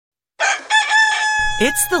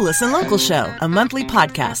It's the Listen Local Show, a monthly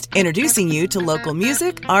podcast introducing you to local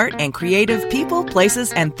music, art, and creative people,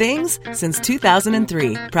 places, and things since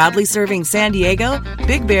 2003. Proudly serving San Diego,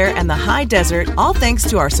 Big Bear, and the High Desert, all thanks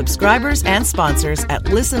to our subscribers and sponsors at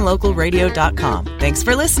listenlocalradio.com. Thanks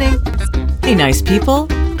for listening. Hey, nice people.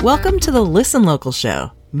 Welcome to the Listen Local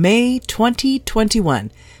Show, May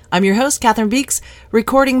 2021. I'm your host, Catherine Beeks,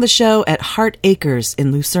 recording the show at Heart Acres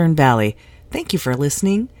in Lucerne Valley. Thank you for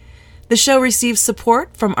listening. The show receives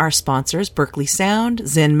support from our sponsors, Berkeley Sound,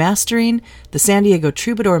 Zen Mastering, the San Diego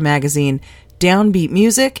Troubadour Magazine, Downbeat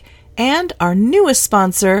Music, and our newest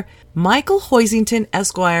sponsor, Michael Hoisington,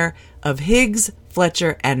 Esquire of Higgs,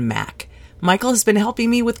 Fletcher, and Mack. Michael has been helping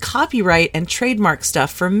me with copyright and trademark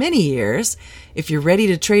stuff for many years. If you're ready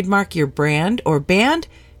to trademark your brand or band,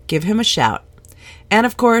 give him a shout. And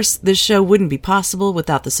of course, this show wouldn't be possible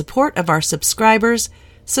without the support of our subscribers.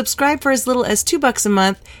 Subscribe for as little as $2 a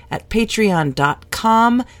month at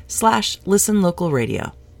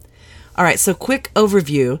patreon.com/listenlocalradio. All right, so quick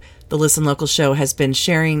overview. The Listen Local Show has been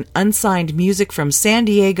sharing unsigned music from San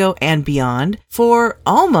Diego and beyond for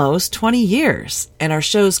almost 20 years. And our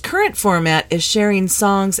show's current format is sharing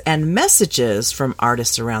songs and messages from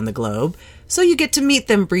artists around the globe, so you get to meet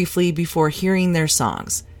them briefly before hearing their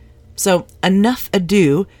songs. So enough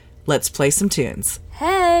ado, let's play some tunes.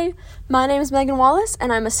 Hey, my name is Megan Wallace,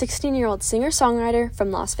 and I'm a 16-year-old singer-songwriter from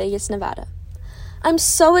Las Vegas, Nevada. I'm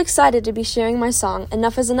so excited to be sharing my song,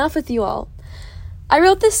 Enough is Enough, with you all. I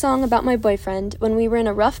wrote this song about my boyfriend when we were in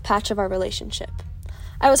a rough patch of our relationship.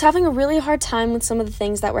 I was having a really hard time with some of the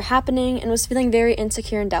things that were happening and was feeling very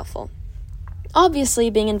insecure and doubtful. Obviously,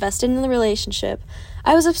 being invested in the relationship,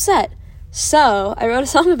 I was upset, so I wrote a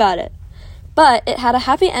song about it. But it had a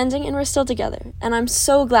happy ending and we're still together, and I'm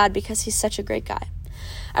so glad because he's such a great guy.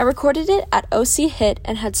 I recorded it at OC Hit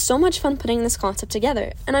and had so much fun putting this concept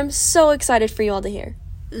together, and I'm so excited for you all to hear.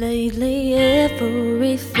 Lately,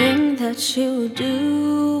 everything that you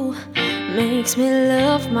do makes me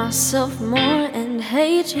love myself more and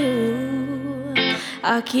hate you.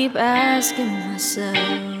 I keep asking myself,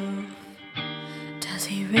 does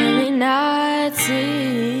he really not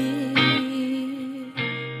see?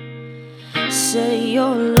 Say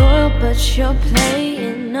you're loyal, but you're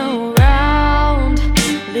playing around,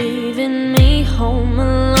 leaving me home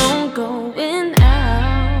alone, going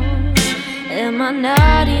out. Am I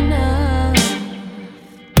not enough?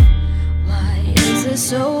 Why is it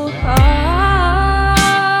so hard?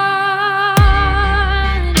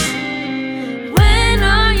 When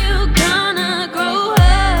are you gonna grow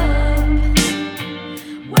up?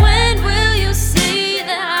 When will you see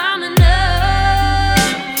that I'm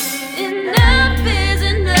enough? Enough is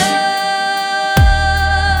enough.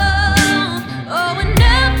 Oh,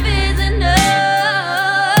 enough is enough.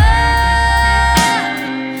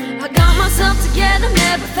 I got myself together,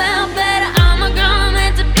 never found better. I'm a girl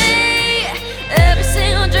meant to be. Every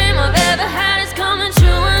single dream I've ever had is coming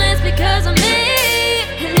true, and it's because of me.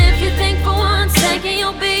 And if you think for one second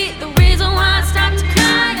you'll be the reason why I stopped to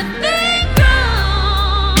cry, you think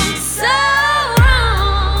wrong, so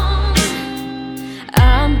wrong.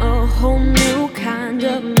 I'm a whole new kind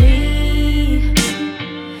of me,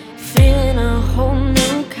 feeling a whole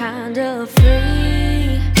new kind of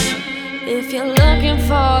free. If you're looking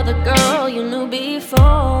for the girl you knew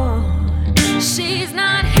before, she's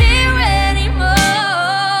not here anymore.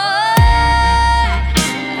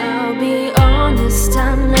 I'll be honest,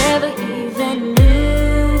 I never even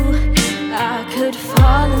knew I could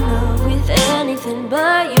fall in love with anything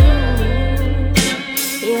but you.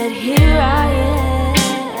 Yet here I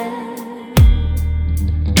am,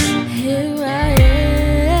 here I am.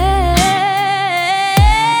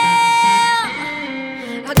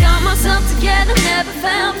 I got myself together, never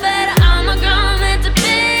found better. I'm a girl meant to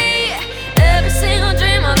be. Every single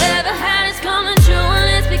dream I've ever had is coming true, and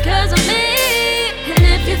it's because of me. And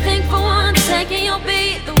if you think for one second you'll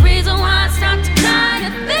be the reason why I stopped to cry,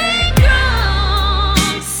 you think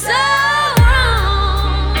wrong, so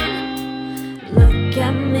wrong. Look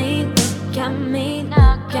at me, look at me,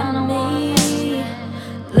 look at me.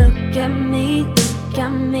 Look at me, look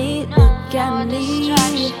at me, look at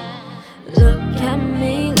me. Look at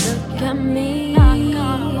me, look at me,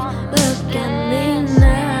 look at me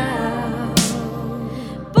now.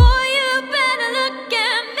 Boy, you better look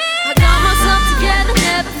at me. I got myself together,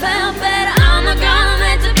 never found better. I'm a girl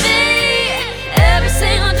meant to be. Every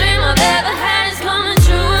single dream I've ever had is coming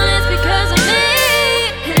true, and it's because of me.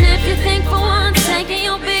 And if you think for one second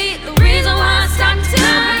you'll be the reason why I stopped to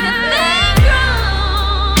cry, you think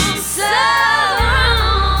wrong, so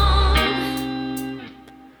wrong.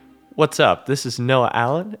 What's up? This is Noah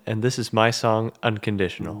Allen, and this is my song,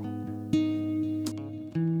 Unconditional.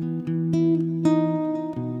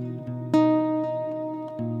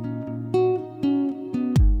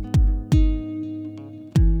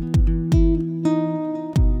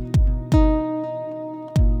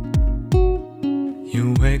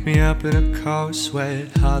 You wake me up in a cold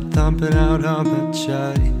sweat, heart thumping out on my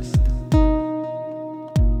chest.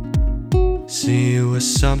 See, you was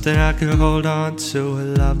something I could hold on to,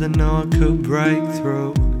 a love that no one could break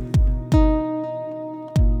through.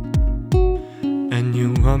 And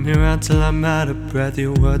you want me around till I'm out of breath,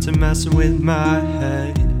 your words are messing with my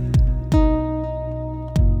head.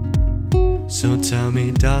 So tell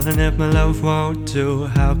me, darling, if my love won't do,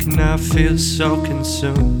 how can I feel so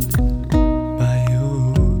consumed by you?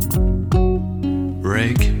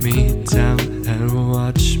 Break me down and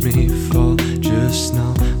watch me fall. Just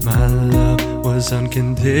know my love was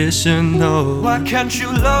unconditional. Why can't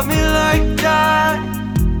you love me like that?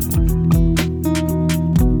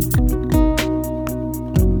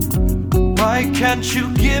 Why can't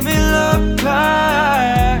you give me love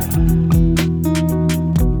back?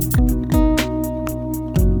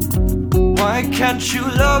 Why can't you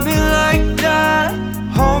love me like that?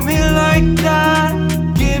 Hold me like that.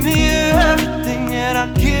 Give me everything and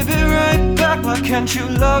I'll give it right back. Why can't you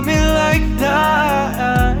love me like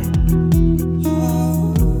that?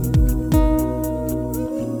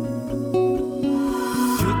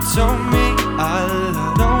 You told me I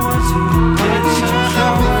love no one to condition you. No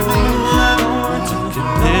one to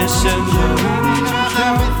condition you.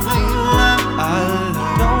 I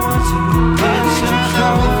love no one to condition you.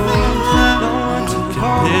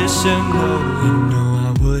 You know I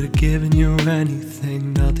would've given you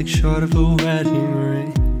anything, nothing short of a wedding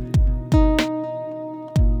ring.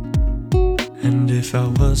 And if I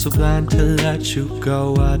was so blind to let you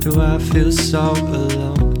go, why do I feel so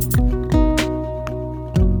alone?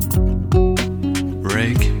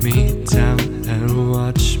 Break me down and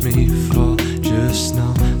watch me fall. Just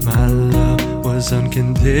know my love was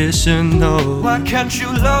unconditional. Why can't you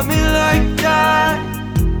love me like that?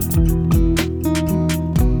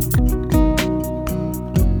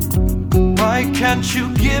 Why can't you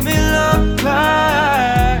give me love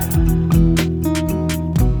back?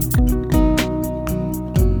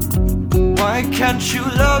 Why can't you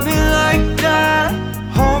love me like that?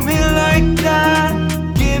 Hold me like that.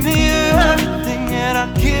 Give me everything and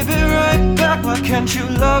I'll give it right back. Why can't you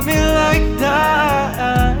love me like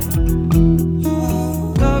that?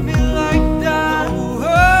 Love me like that. Oh,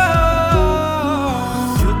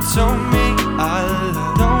 you told me I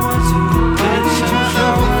love no one to condition you. No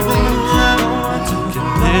one to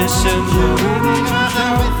condition you.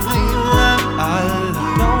 I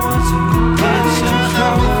love no one to condition you. No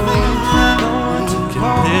one to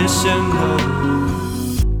condition you.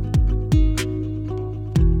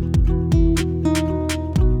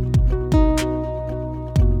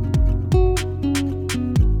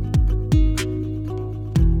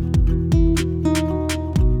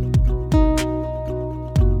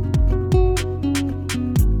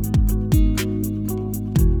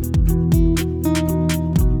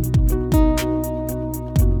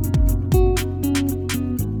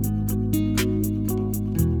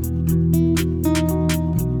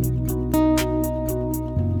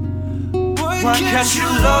 Why can't you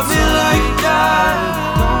love me like that?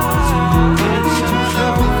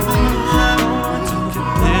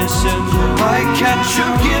 Why can't you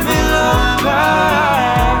give me love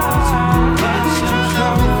back?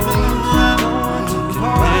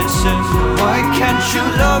 Why can't you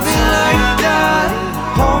love me like that?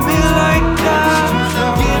 Hold me like that.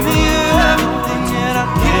 Give me everything and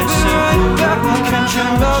I'll give it right back. Why can't you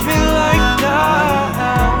love me like that?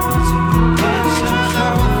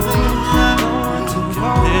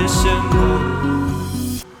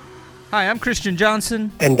 Hi, I'm Christian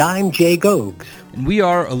Johnson. And I'm Jay Gogues. And we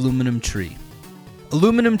are Aluminum Tree.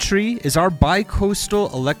 Aluminum Tree is our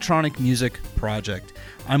bi-coastal electronic music project.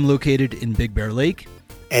 I'm located in Big Bear Lake.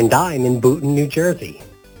 And I'm in Boonton, New Jersey.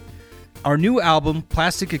 Our new album,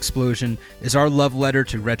 Plastic Explosion, is our love letter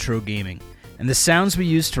to retro gaming. And the sounds we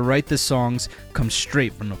use to write the songs come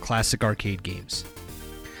straight from the classic arcade games.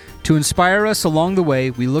 To inspire us along the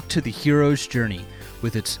way, we look to the hero's journey,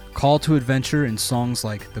 with its call to adventure in songs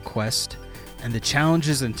like The Quest, and the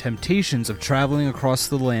challenges and temptations of traveling across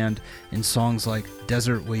the land in songs like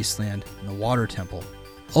Desert Wasteland and The Water Temple.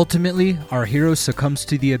 Ultimately, our hero succumbs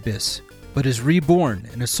to the abyss, but is reborn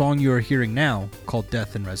in a song you are hearing now called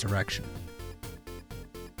Death and Resurrection.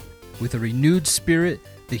 With a renewed spirit,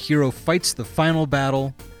 the hero fights the final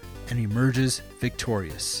battle and emerges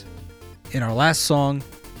victorious. In our last song,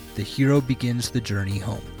 the hero begins the journey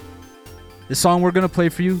home. The song we're going to play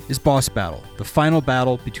for you is Boss Battle, the final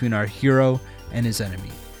battle between our hero and his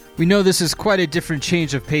enemy. We know this is quite a different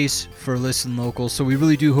change of pace for Listen Local, so we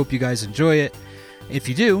really do hope you guys enjoy it. If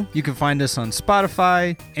you do, you can find us on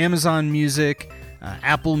Spotify, Amazon Music,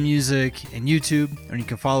 Apple Music, and YouTube. And you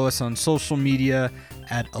can follow us on social media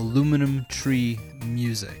at Aluminum Tree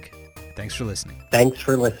Music. Thanks for listening. Thanks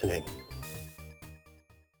for listening.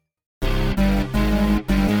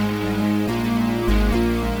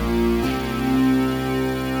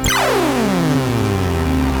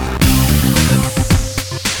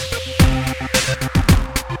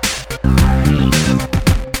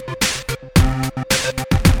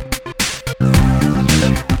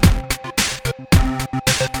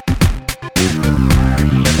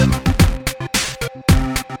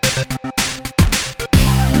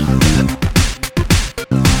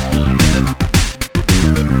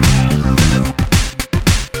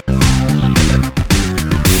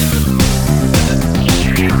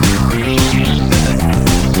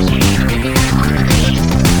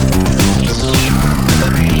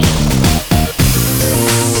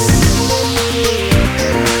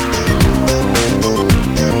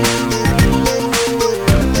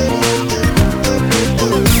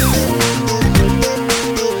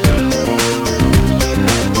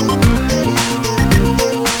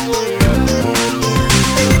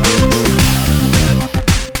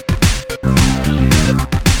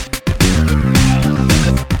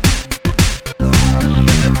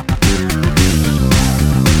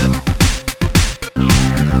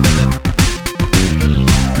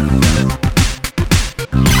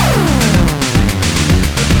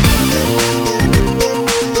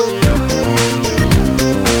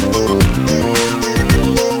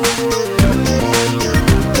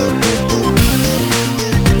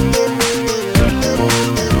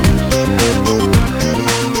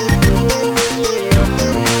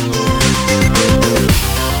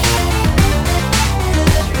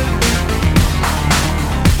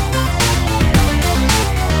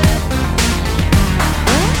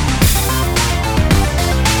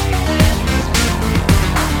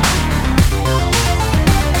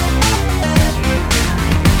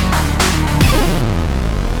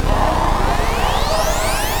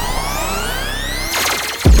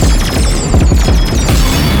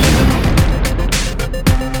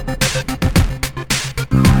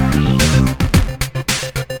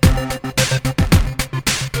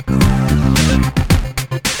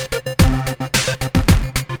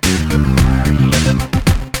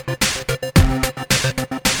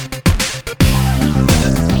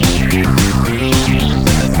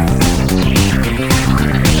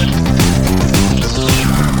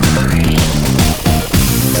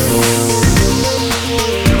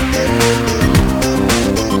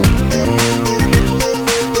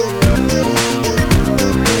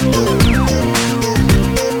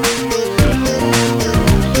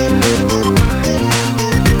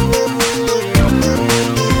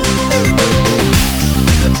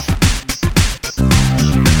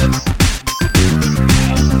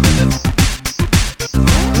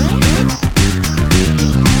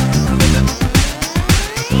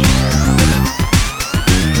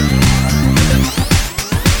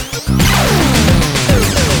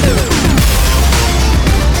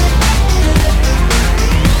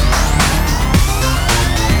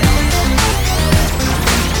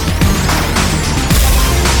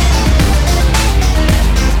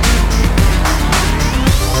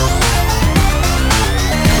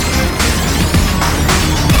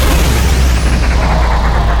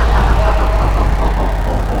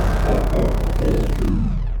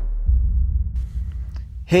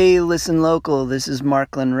 Hey, listen local, this is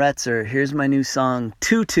Marklin Retzer. Here's my new song,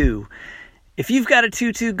 Tutu. If you've got a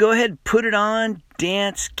tutu, go ahead, put it on,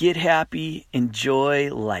 dance, get happy, enjoy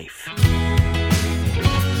life.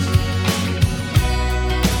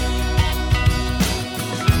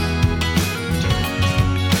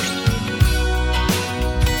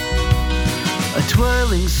 A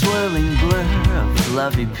twirling, swirling blur of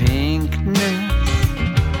fluffy pinkness.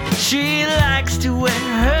 She likes to wear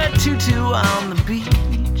her tutu on the beach.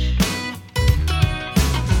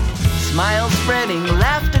 Smile spreading,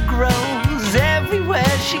 laughter grows everywhere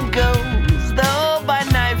she goes. Though by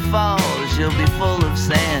nightfall she'll be full of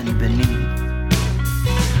sand beneath.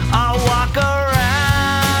 I'll walk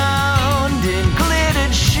around in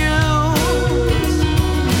glittered shoes,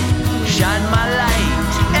 shine my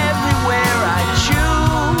light everywhere I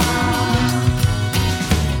choose.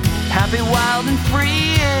 Happy, wild and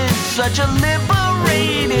free is such a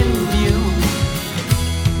liberating view.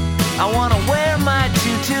 I wanna wear my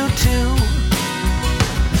tutu too.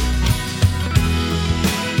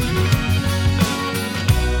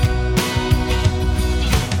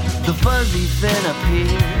 The fuzzy fin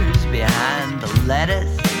appears behind the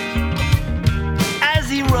lettuce as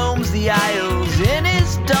he roams the aisles in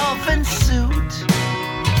his dolphin suit.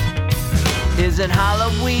 His and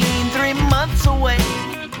Halloween 3 months away.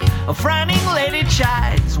 A frowning lady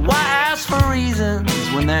chides, why ask for reasons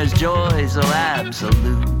when there's joy so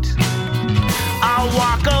absolute? I'll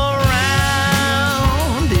walk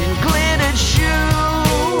around in glittered shoes,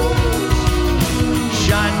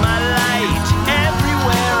 shine my light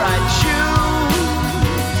everywhere I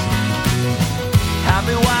choose.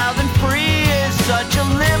 Happy, wild, and free is such a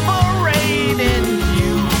liberating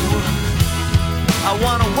view. I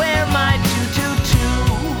wanna wear my tutu.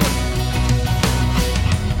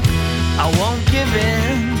 I won't give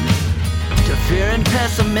in to fear and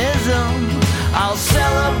pessimism. I'll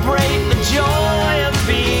celebrate the joy of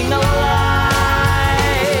being alive.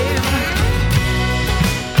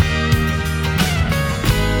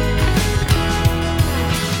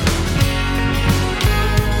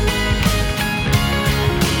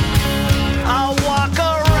 I'll walk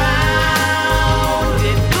around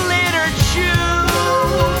in glittered shoes,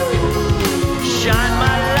 shine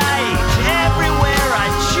my light everywhere I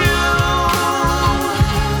choose.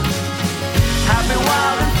 Happy,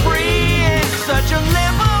 wild, and free is such a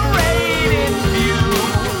liberating view.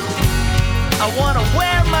 I wanna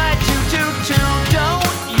wear my tutu,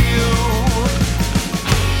 don't you?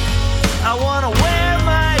 I wanna wear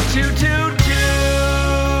my tutu.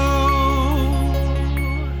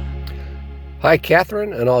 Hi,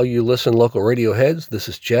 Catherine, and all you Listen Local radio heads. This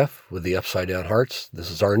is Jeff with the Upside Down Hearts.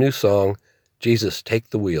 This is our new song, Jesus,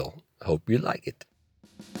 Take the Wheel. Hope you like it.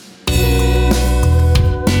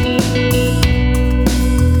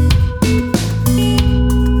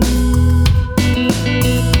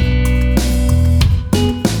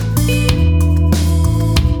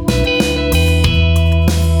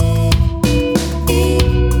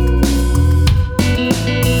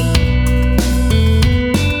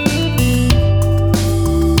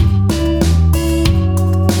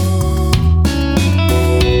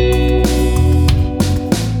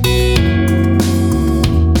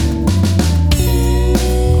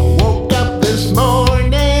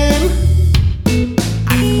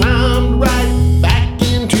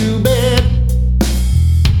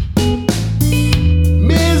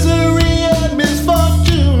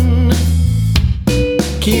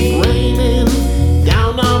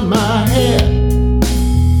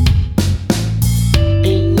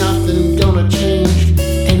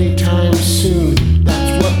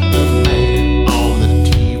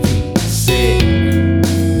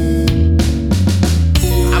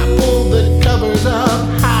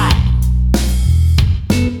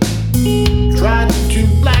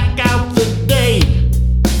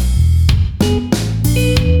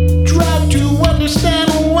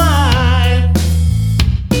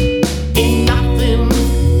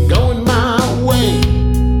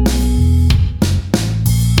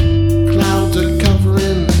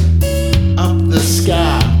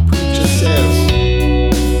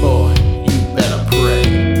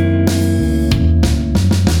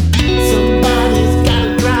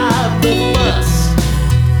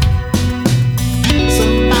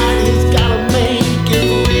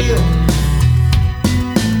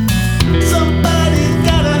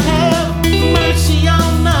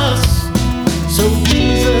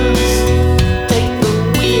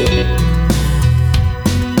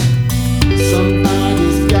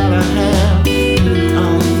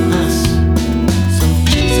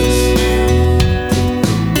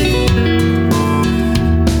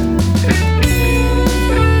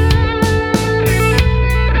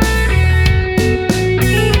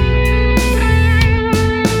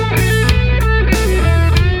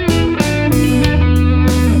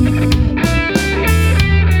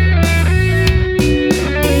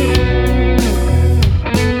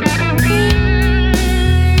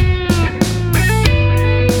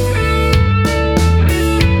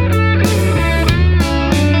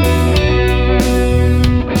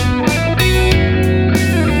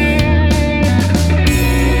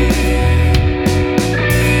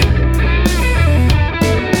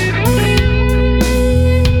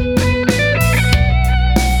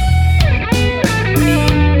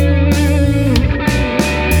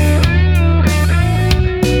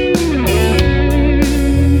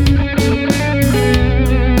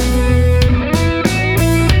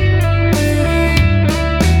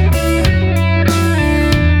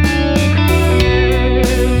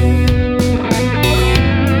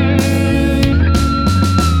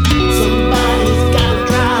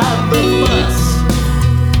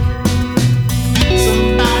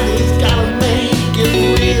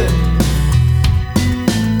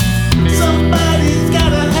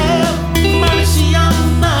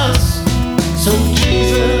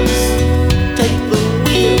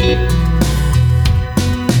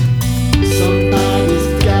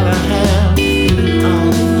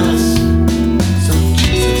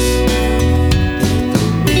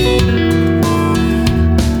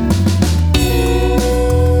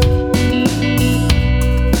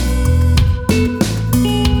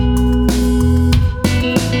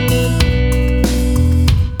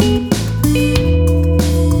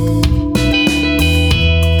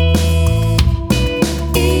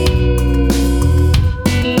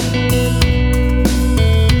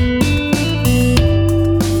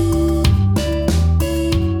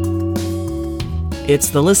 It's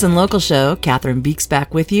the Listen Local show. Catherine Beeks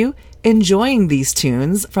back with you, enjoying these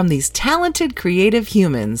tunes from these talented, creative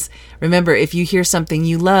humans. Remember, if you hear something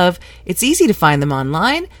you love, it's easy to find them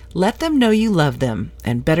online. Let them know you love them.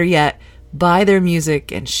 And better yet, buy their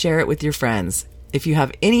music and share it with your friends. If you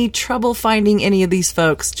have any trouble finding any of these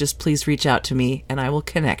folks, just please reach out to me and I will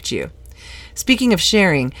connect you. Speaking of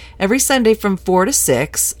sharing, every Sunday from 4 to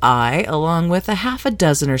 6, I, along with a half a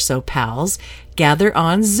dozen or so pals, gather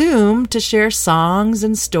on Zoom to share songs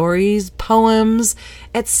and stories, poems,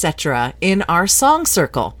 etc. in our song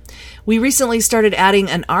circle. We recently started adding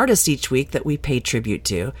an artist each week that we pay tribute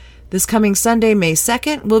to. This coming Sunday, May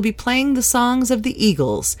 2nd, we'll be playing the songs of the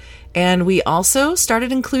Eagles. And we also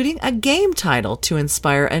started including a game title to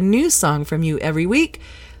inspire a new song from you every week.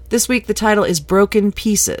 This week, the title is Broken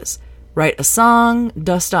Pieces. Write a song,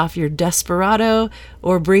 dust off your Desperado,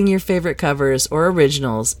 or bring your favorite covers or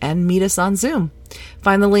originals and meet us on Zoom.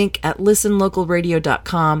 Find the link at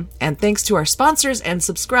listenlocalradio.com, and thanks to our sponsors and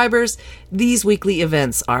subscribers, these weekly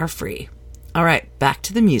events are free. All right, back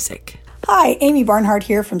to the music. Hi, Amy Barnhart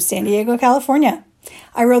here from San Diego, California.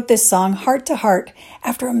 I wrote this song, Heart to Heart,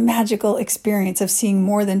 after a magical experience of seeing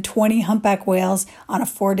more than 20 humpback whales on a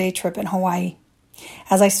 4-day trip in Hawaii.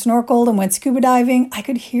 As I snorkeled and went scuba diving, I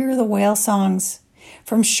could hear the whale songs.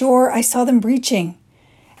 From shore, I saw them breaching.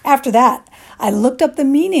 After that, I looked up the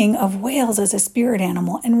meaning of whales as a spirit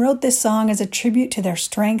animal and wrote this song as a tribute to their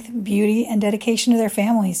strength, beauty, and dedication to their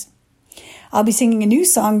families. I'll be singing a new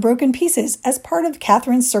song, Broken Pieces, as part of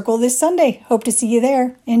Catherine's Circle this Sunday. Hope to see you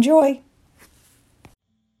there. Enjoy.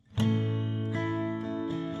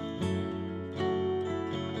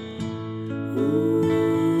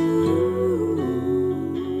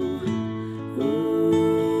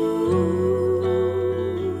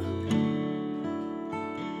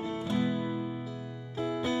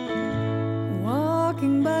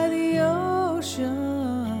 Walking by the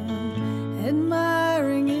ocean,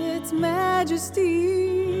 admiring its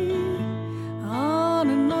majesty, on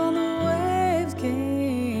and on the waves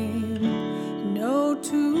came, no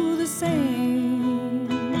to the same.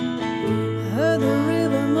 Heard the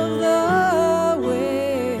rhythm of the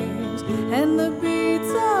waves and the beats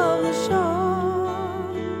of the shore,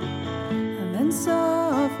 and then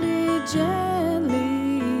softly,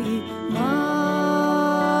 gently,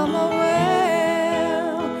 Mama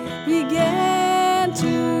Whale began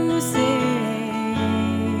to sing.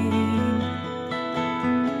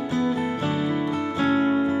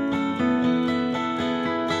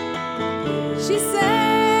 She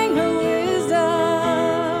sang her wisdom,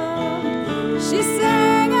 she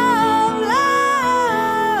sang of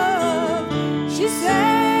love, she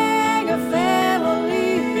sang of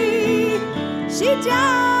family, she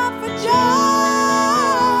jumped for joy.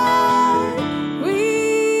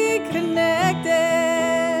 We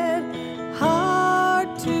connected heart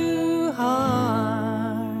to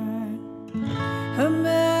heart. Her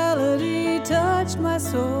melody touched my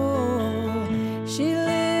soul, she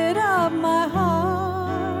lit up my heart.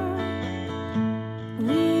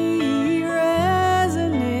 We resonated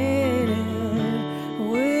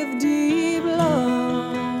with deep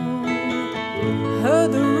love.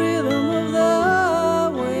 Heard the rhythm of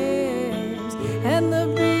the waves and the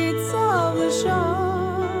beats of the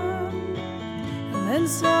shore, and then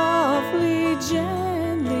softly,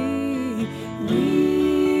 gently,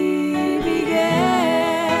 we began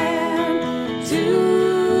to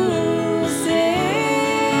sing.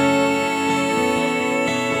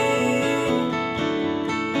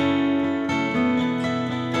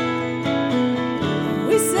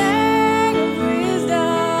 We sang of wisdom,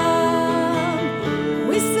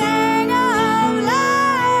 we sang of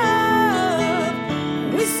love,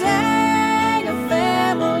 we sang of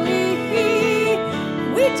family,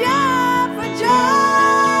 we jumped for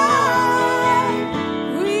joy.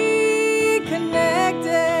 We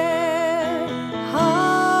connected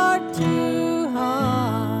heart to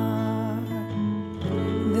heart.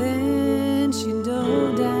 Then she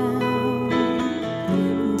dove down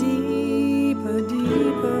deeper,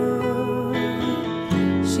 deeper.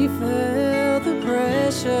 She felt the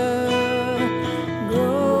pressure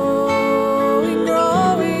growing,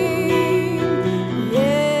 growing.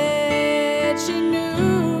 Yet she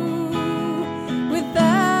knew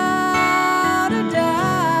without a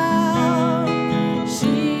doubt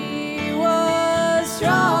she was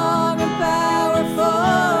strong and powerful.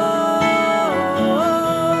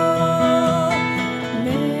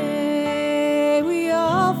 May we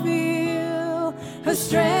all feel her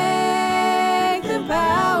strength and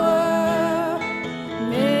power.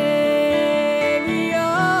 May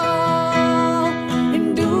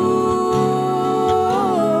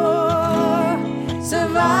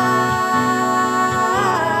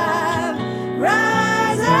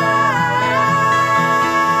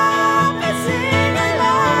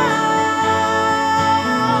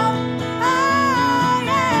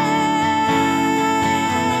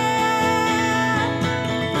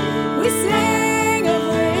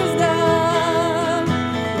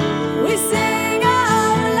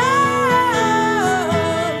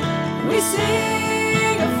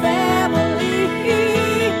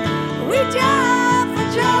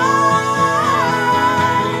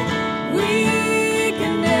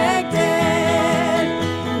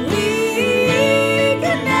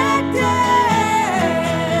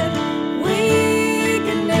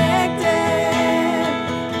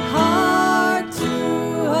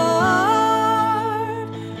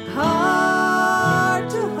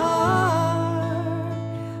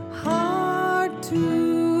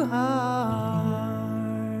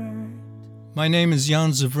My name is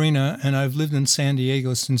Jan Zavrina, and I've lived in San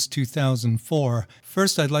Diego since 2004.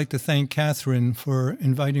 First, I'd like to thank Catherine for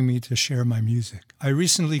inviting me to share my music. I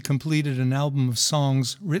recently completed an album of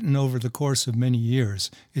songs written over the course of many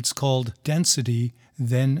years. It's called Density,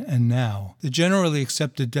 Then and Now. The generally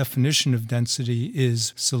accepted definition of density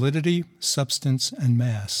is solidity, substance, and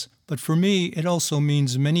mass. But for me, it also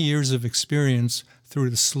means many years of experience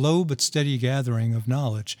through the slow but steady gathering of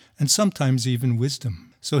knowledge, and sometimes even wisdom.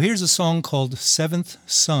 So here's a song called Seventh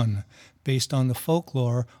Son, based on the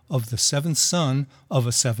folklore of the seventh son of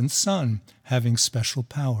a seventh son having special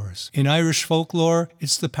powers. In Irish folklore,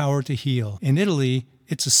 it's the power to heal. In Italy,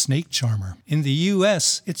 it's a snake charmer. In the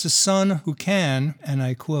U.S., it's a son who can, and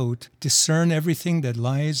I quote, discern everything that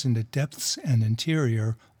lies in the depths and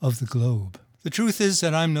interior of the globe. The truth is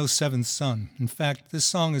that I'm no seventh son. In fact, this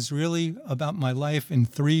song is really about my life in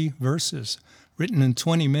 3 verses, written in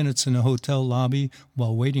 20 minutes in a hotel lobby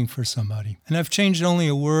while waiting for somebody. And I've changed only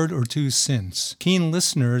a word or two since. Keen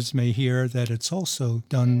listeners may hear that it's also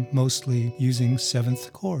done mostly using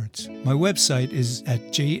 7th chords. My website is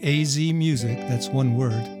at jazmusic, that's one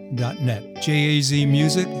word, .net.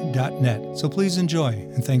 jazmusic.net. So please enjoy,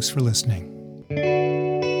 and thanks for listening.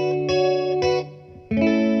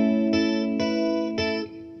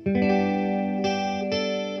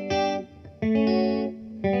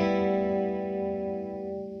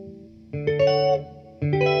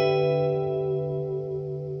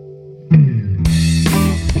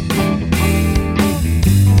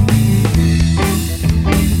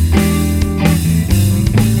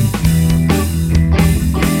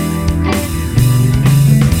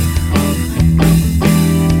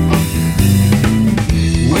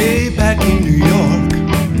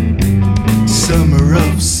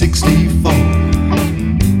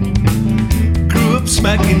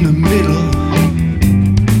 Smack in the middle,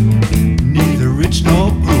 neither rich nor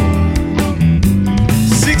poor.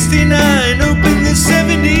 69 up in the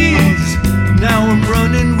 70s, now I'm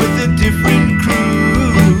running with a different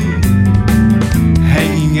crew,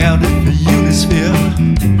 hanging out at the Unisphere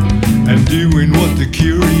and doing what the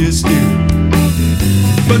curious do.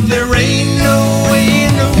 But there ain't no way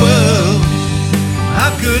in the world I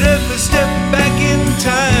could ever step back in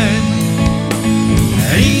time.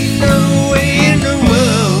 Ain't no way in the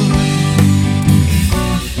world.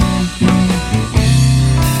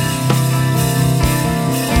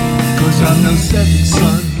 'Cause I'm no seventh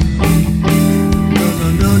son. No, no,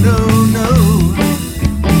 no, no, no.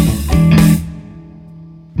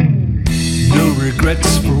 No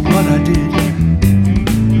regrets for what I did.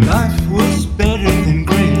 Life was better than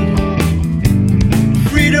great.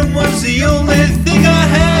 Freedom was the only thing I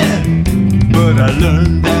had, but I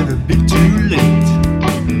learned that a bit too late.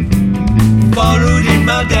 Followed in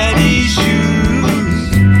my daddy's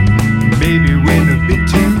shoes, maybe went a bit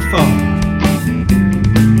too far.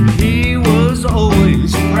 He was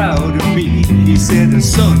always proud of me. He said,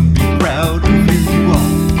 son, be proud of who you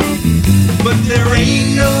are. But there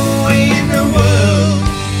ain't no way in the world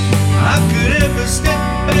I could ever step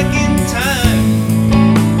back in time.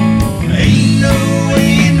 Ain't no way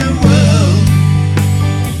in the world.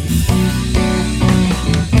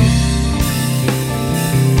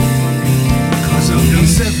 No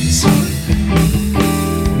seventh son.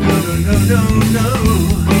 No, no, no, no, no.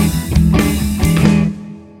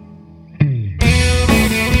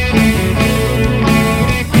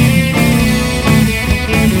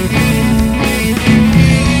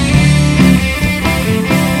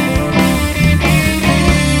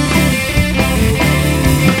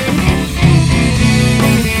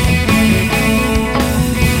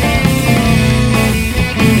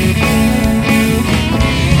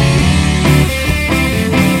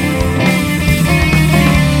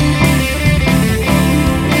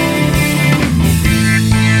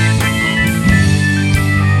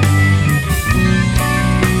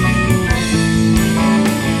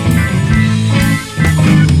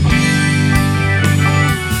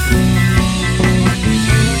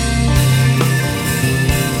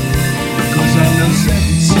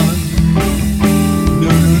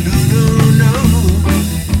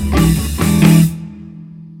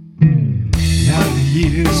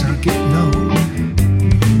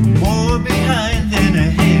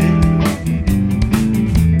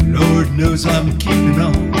 Knows I'm keeping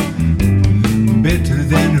on better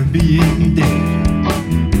than being dead.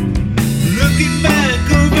 Looking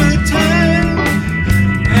back over time,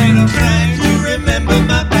 and I'm trying to remember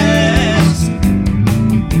my past.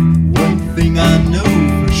 One thing I know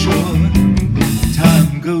for sure,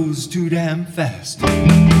 time goes too damn fast.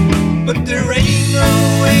 But there ain't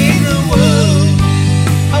no way in the world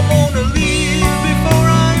I wanna live before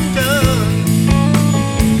I'm done.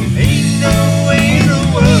 Ain't no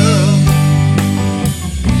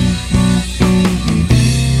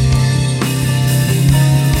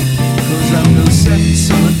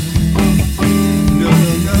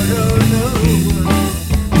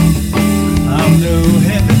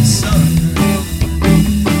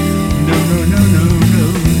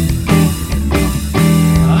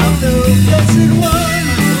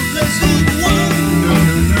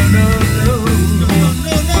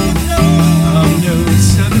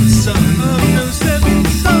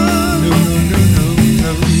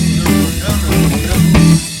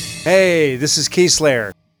this is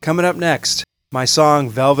Keyslayer. Coming up next, my song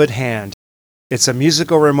Velvet Hand. It's a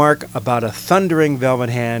musical remark about a thundering velvet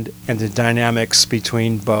hand and the dynamics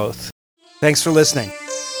between both. Thanks for listening.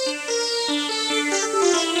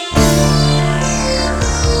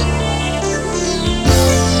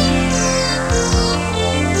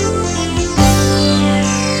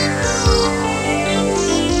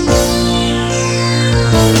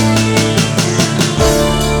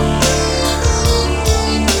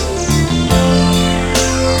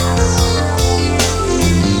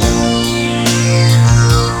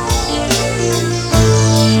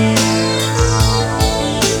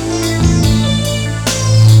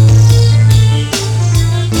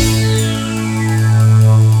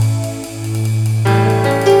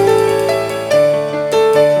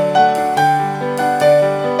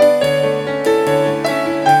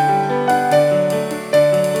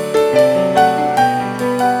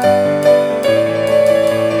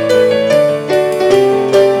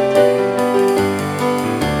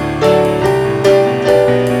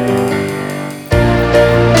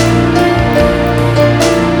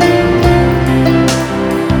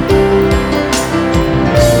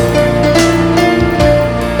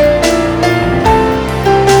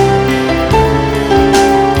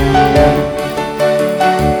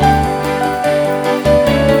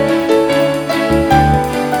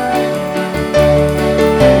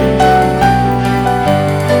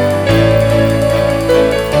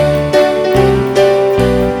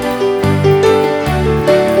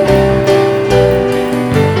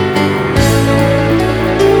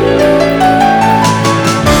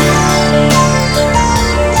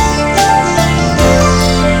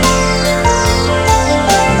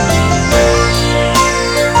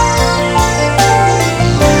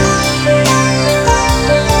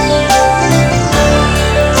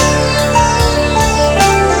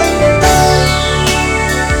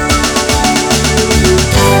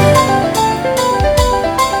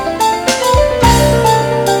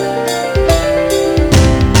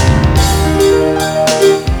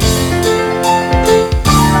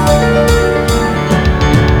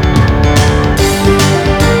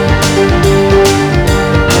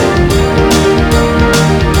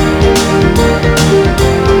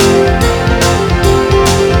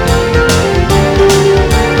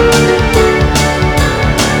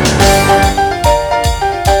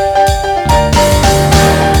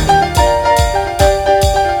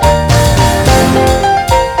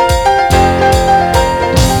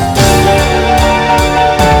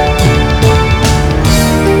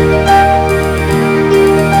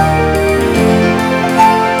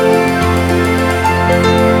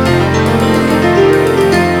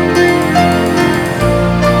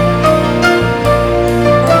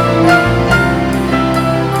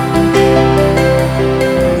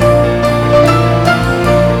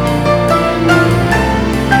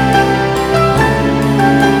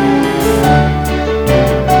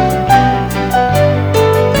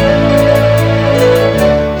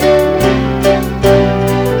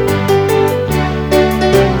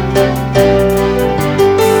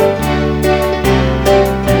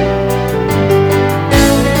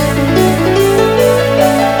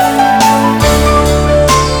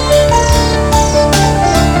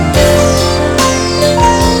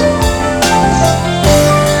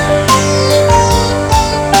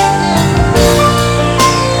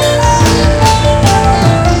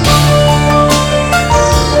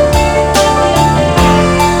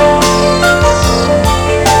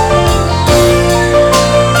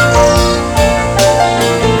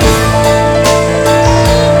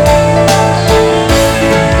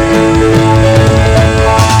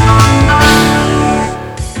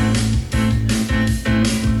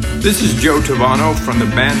 This is Joe Tavano from the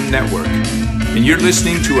Band Network, and you're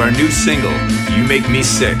listening to our new single, You Make Me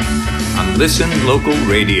Sick, on Listen Local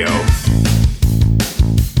Radio.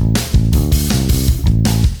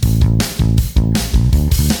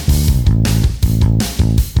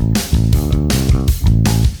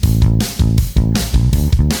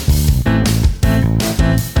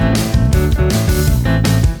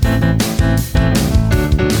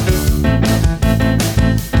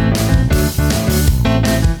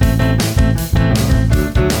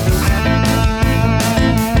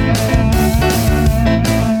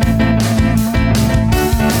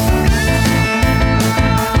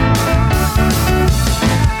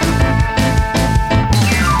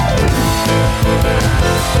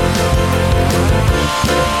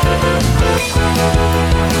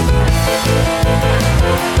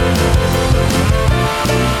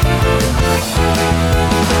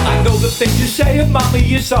 things you say about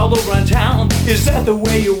me is all around town. Is that the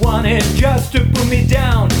way you want it, just to put me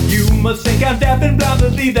down? You must think I'm deaf and blind,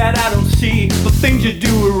 believe that I don't see the things you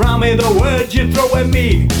do around me, the words you throw at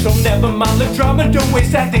me. So never mind the drama, don't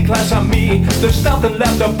waste acting class on me. There's nothing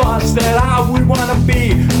left of us that I would wanna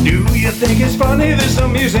be. Do you think it's funny, this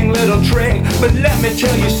amusing little trick? But let me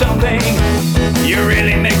tell you something, you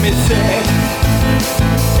really make me sick.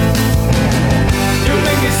 You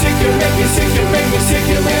make me sick, you make me sick, you make me sick,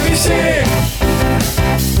 you make me sick.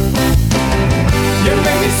 You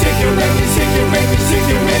make me sick, you make me sick, you make me sick,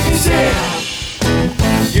 you make me sick.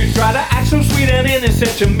 You try to act so sweet and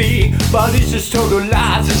innocent to me, but it's just total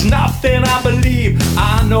lies, it's nothing I believe.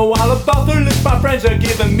 I know all about the looks my friends are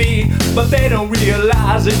giving me, but they don't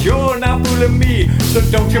realize that you're not fooling me. So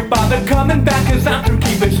don't you bother coming back, cause I'm through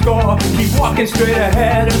keeping score. Keep walking straight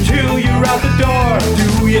ahead until you're out the door.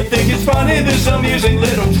 Do you think it's funny, this amusing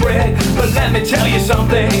little trick? But let me tell you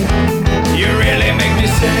something, you really make me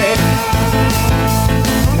sick.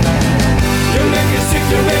 You make me sick,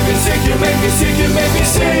 you make me sick, you make me sick, you make me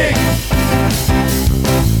sick.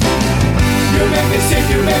 You make me sick,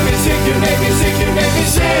 you make me sick, you make me sick, you make me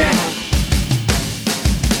sick.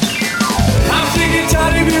 I'm sick and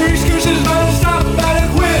tired of your excuses, better stop, better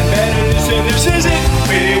quit. Better listen, this is it,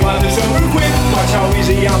 really want this over quick. Watch how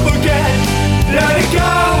easy I'll forget, let it go.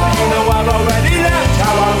 You know I've already left,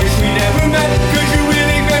 how I wish we never met, cause you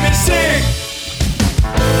really made me sick.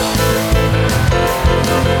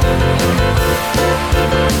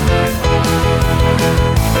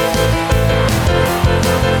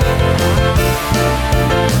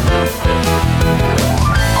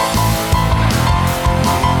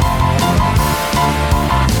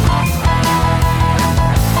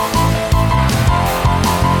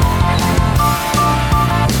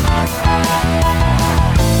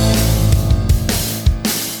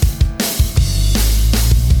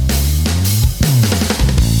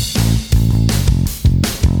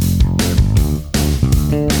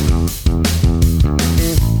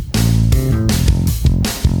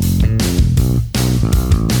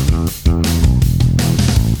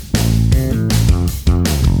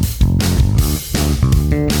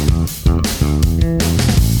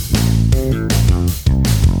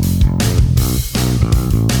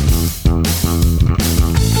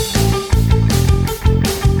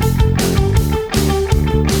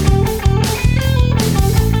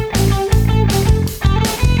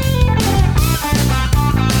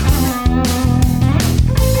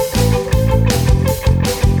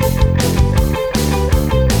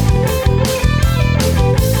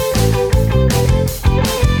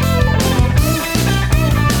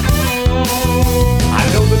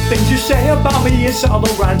 It's all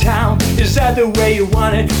around town. Is that the way you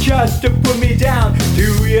want it, just to put me down?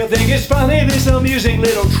 Do you think it's funny, this amusing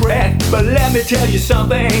little trick? But let me tell you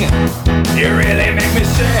something, you really make me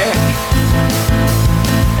sick.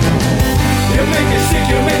 You make me sick,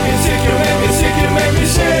 you make me sick, you make me sick, you make me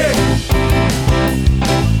sick.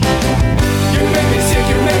 You make me sick,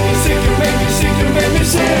 you make me sick, you make me sick, you make me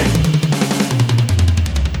sick.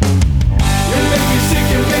 You make me sick,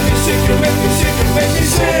 you make me sick, you make me sick, you make me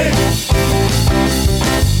sick.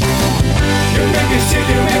 You make me sick,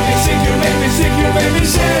 you make me sick, you make me sick, you make me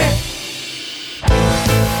sick.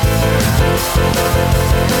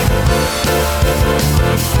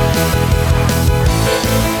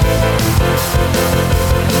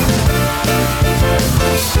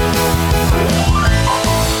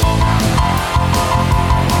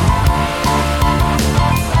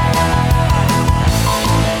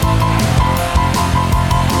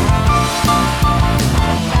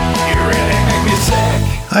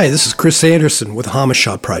 Hi, this is Chris Anderson with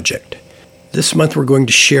Hamashah Project. This month we're going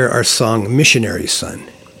to share our song Missionary Son.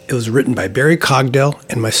 It was written by Barry Cogdell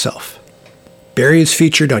and myself. Barry is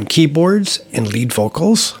featured on keyboards and lead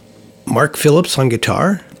vocals, Mark Phillips on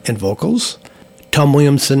guitar and vocals, Tom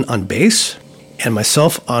Williamson on bass, and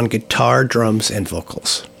myself on guitar, drums, and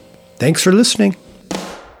vocals. Thanks for listening.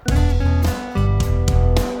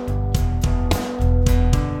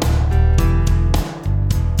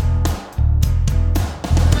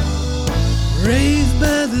 Raised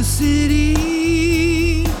by the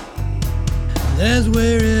city, that's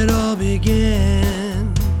where it all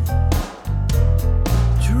began.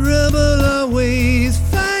 Trouble always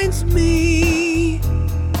finds me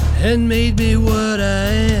and made me what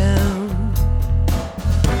I am.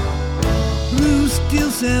 Blue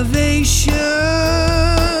Steel Salvation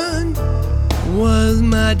was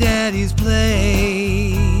my daddy's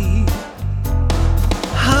play.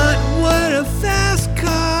 Hot water, fast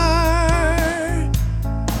car,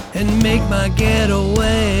 and make my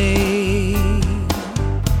getaway.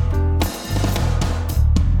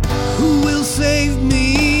 Ooh.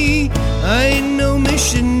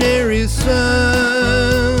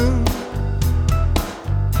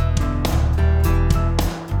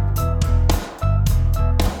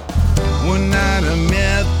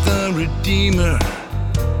 redeemer,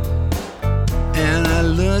 and I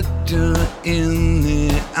looked her in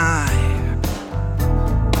the eye.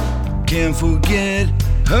 Can't forget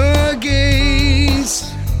her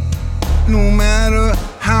gaze, no matter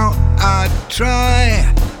how I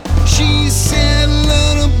try. She said,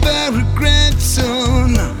 learn about regret,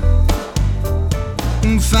 son,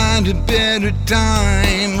 and find a better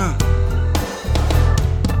time.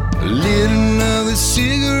 Lit another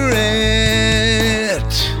cigarette,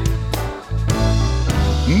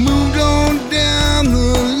 moved on down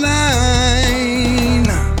the line.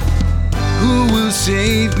 Who will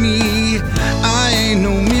save me? I ain't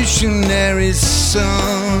no missionary son.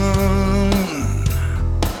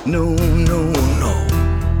 No, no, no.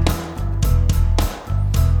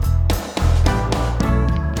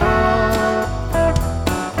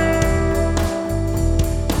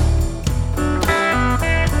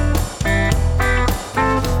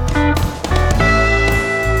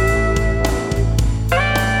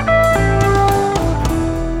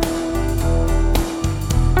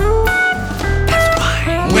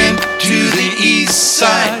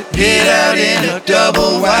 Hid out in a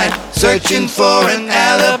double wide, searching for an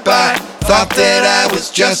alibi. Thought that I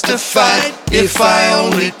was justified if I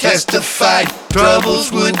only testified.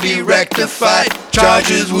 Troubles would be rectified,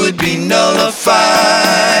 charges would be nullified.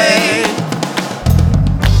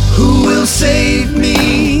 Who will save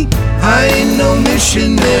me? I ain't no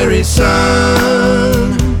missionary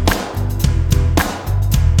son.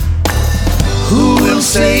 Who will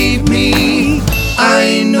save me? I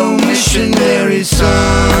ain't no missionary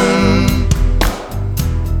son.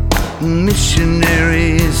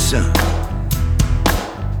 Missionary son.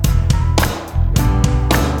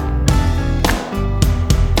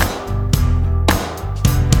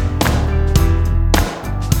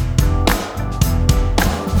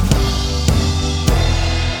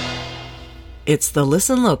 It's the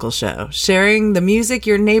Listen Local Show, sharing the music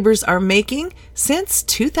your neighbors are making since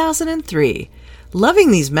 2003.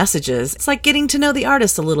 Loving these messages. It's like getting to know the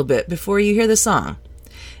artist a little bit before you hear the song.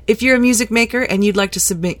 If you're a music maker and you'd like to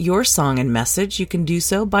submit your song and message, you can do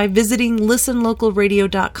so by visiting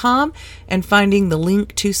listenlocalradio.com and finding the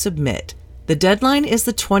link to submit. The deadline is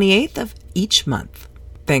the 28th of each month.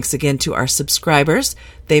 Thanks again to our subscribers.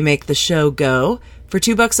 They make the show go. For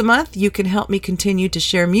 $2 a month, you can help me continue to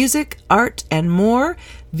share music, art, and more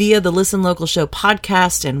via the Listen Local Show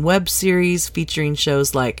podcast and web series featuring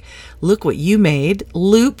shows like Look What You Made,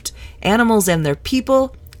 Looped, Animals and Their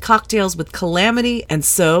People, Cocktails with Calamity, and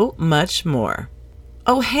so much more.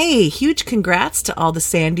 Oh, hey, huge congrats to all the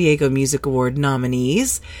San Diego Music Award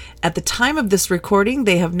nominees. At the time of this recording,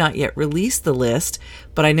 they have not yet released the list,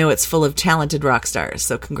 but I know it's full of talented rock stars,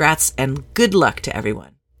 so congrats and good luck to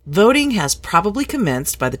everyone. Voting has probably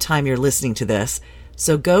commenced by the time you're listening to this,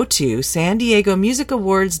 so go to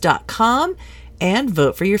SanDiegoMusicAwards.com and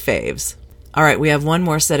vote for your faves. All right, we have one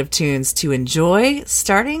more set of tunes to enjoy,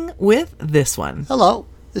 starting with this one. Hello,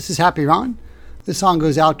 this is Happy Ron. This song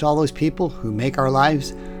goes out to all those people who make our lives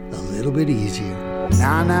a little bit easier.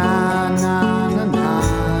 Na na na na na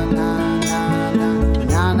na na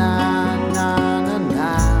na na.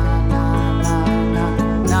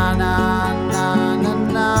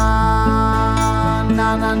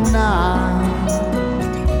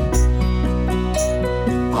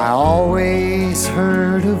 I always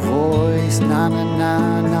heard a voice, na na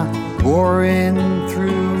na na, pouring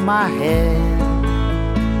through my head.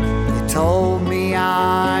 It told me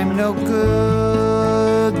I'm no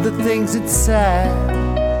good, the things it said.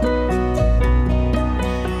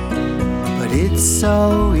 But it's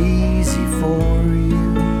so easy for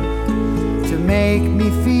you to make me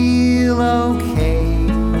feel okay,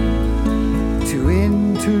 to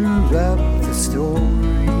interrupt the story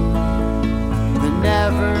that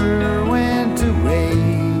never went away.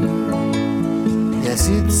 Yes,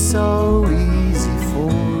 it's so easy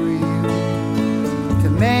for you to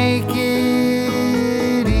make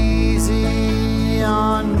it easy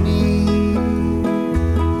on me.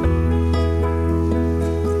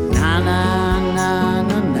 Na na na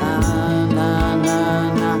na na na na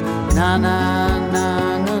na na na.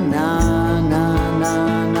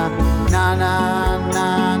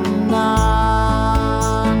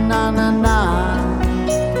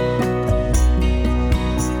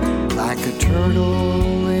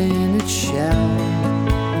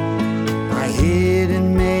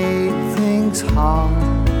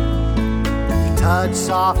 Touch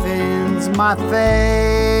softens my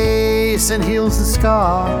face and heals the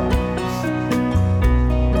scars.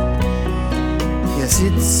 Yes,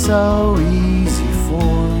 it's so easy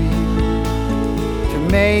for you to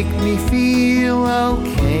make me feel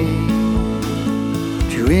okay,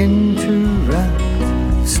 to interrupt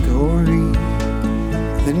the story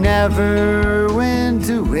never went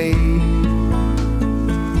away.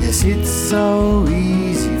 Yes, it's so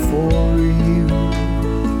easy for you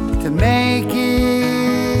to make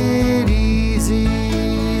it easy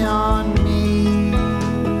on me.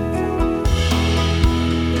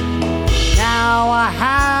 Now I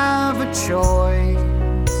have a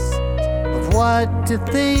choice of what to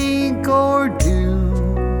think or do.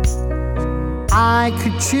 I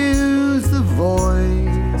could choose the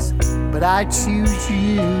voice, but I choose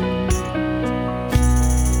you.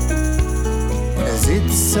 'Cause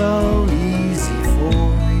it's so easy for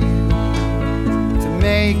you to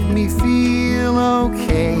make me feel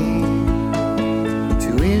okay, to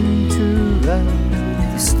interrupt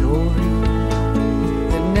the story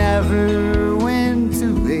that never went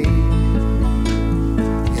away.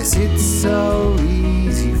 Yes, it's so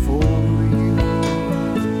easy for you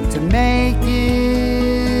to make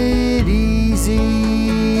it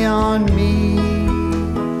easy on me.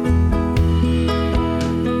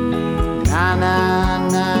 Na na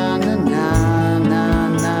na na na na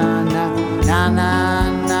na na na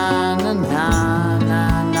na na na na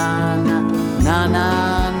na na na na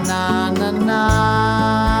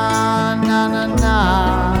na na na.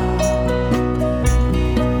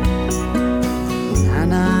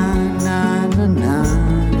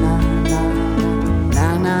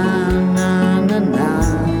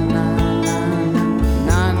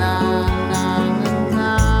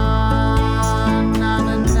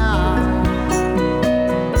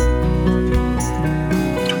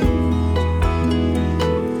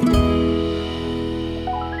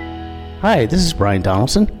 Hi, this is Brian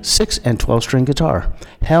Donaldson, 6 and 12-string guitar.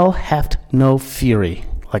 Hell hath no fury,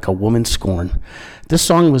 like a woman scorned. This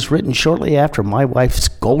song was written shortly after my wife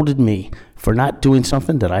scolded me for not doing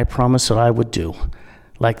something that I promised that I would do.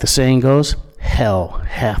 Like the saying goes, hell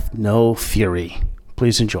hath no fury.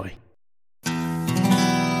 Please enjoy.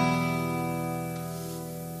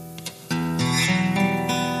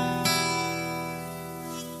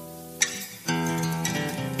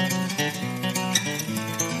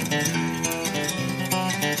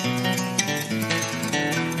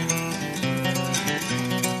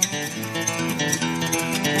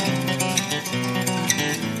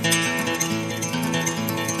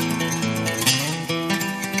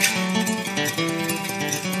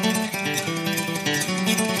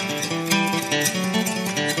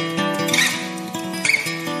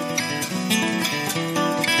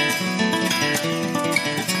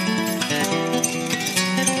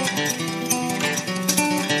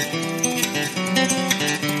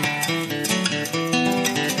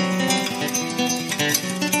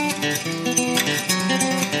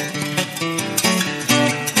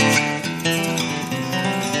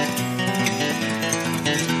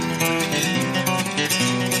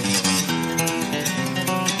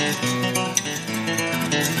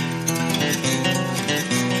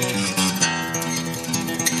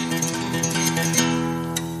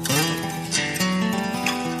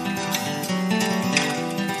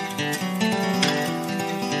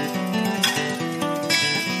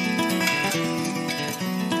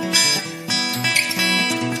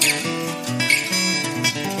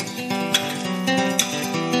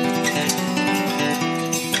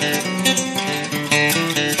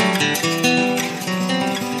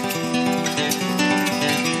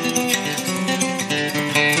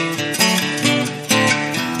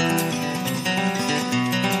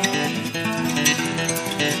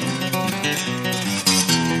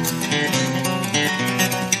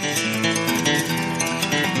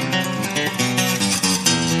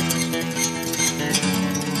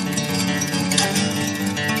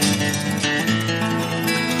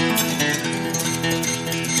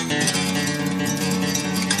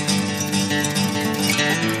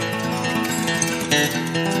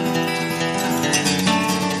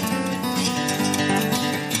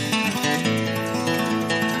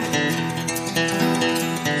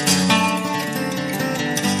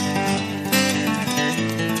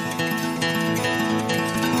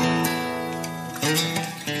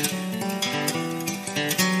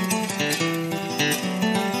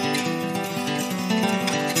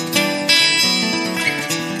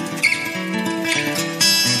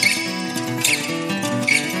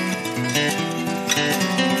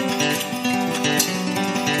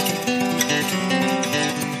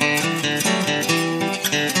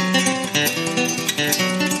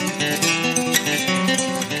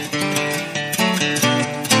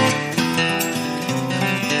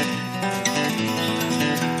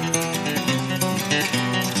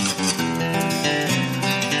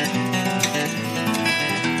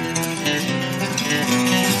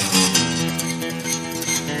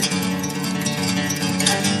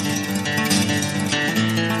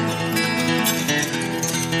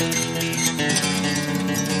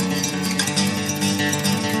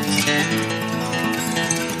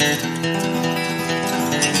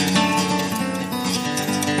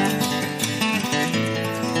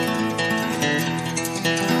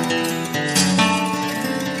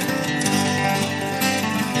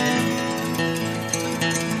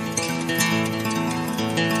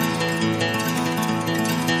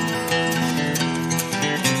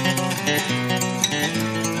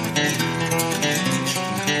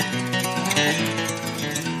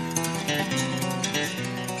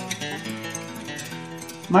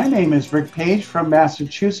 My name is Rick Page from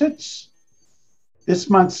Massachusetts. This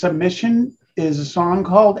month's submission is a song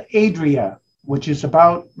called Adria, which is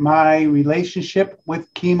about my relationship with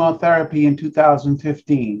chemotherapy in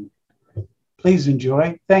 2015. Please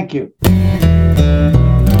enjoy. Thank you.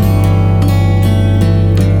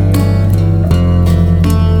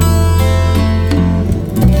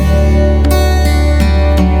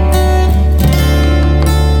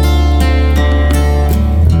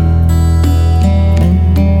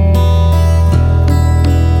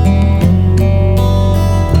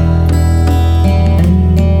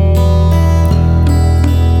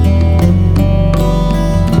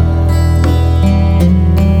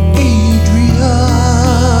 Adria,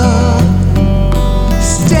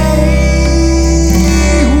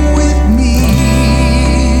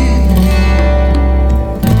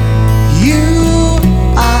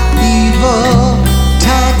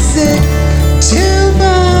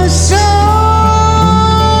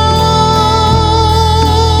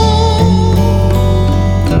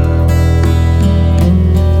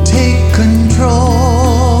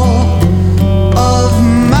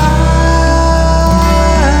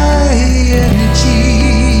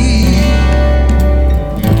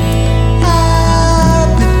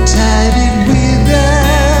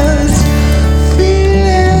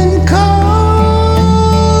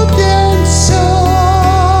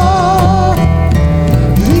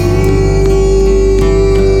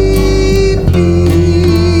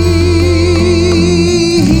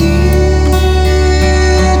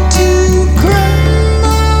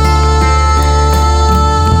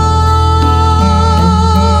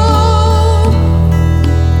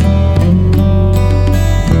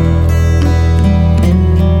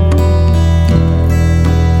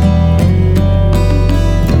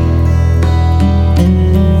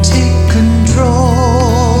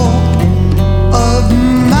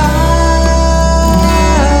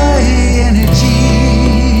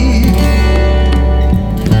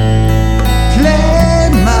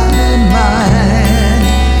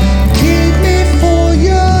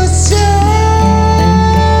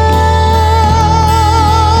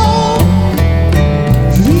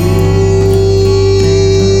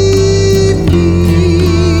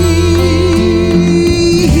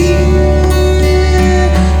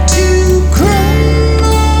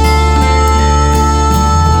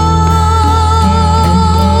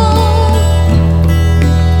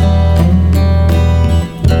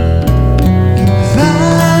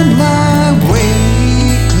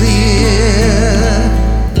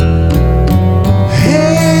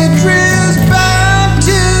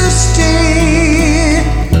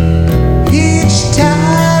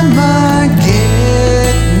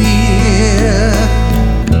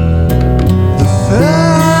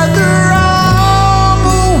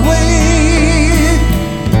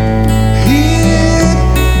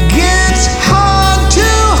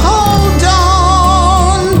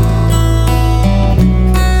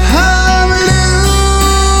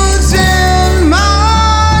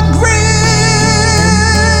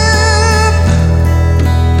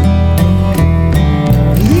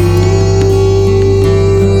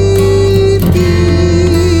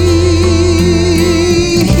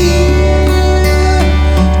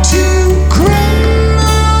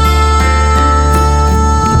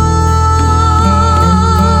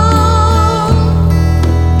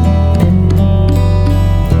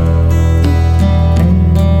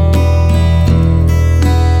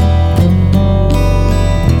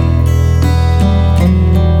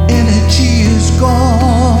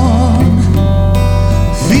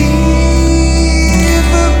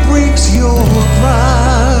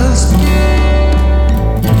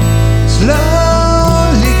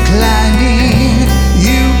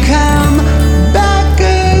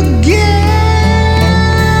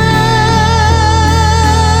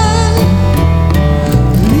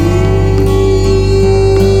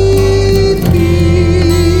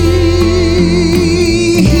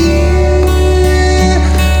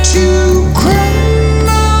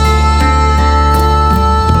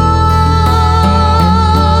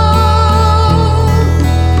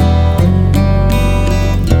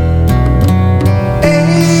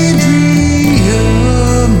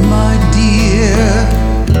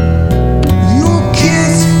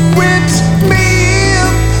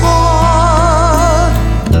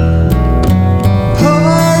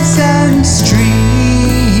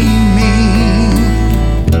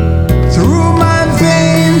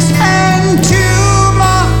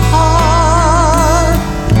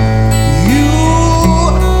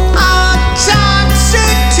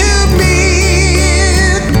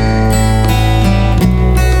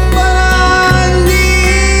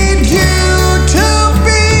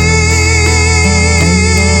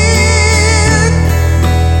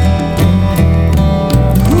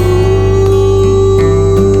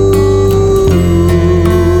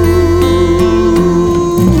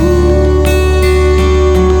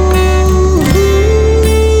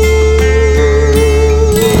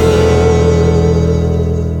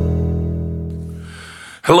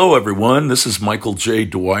 everyone. This is Michael J.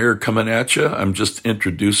 Dwyer coming at you. I'm just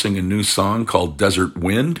introducing a new song called Desert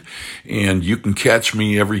Wind, and you can catch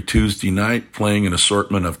me every Tuesday night playing an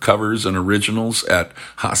assortment of covers and originals at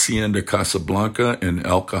Hacienda Casablanca in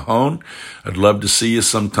El Cajon. I'd love to see you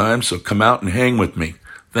sometime, so come out and hang with me.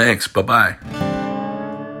 Thanks. Bye-bye.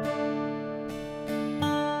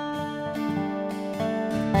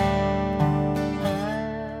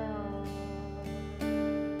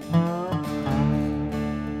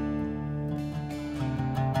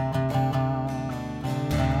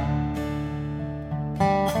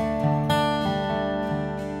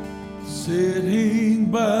 Sitting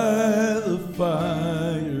by the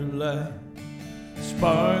firelight,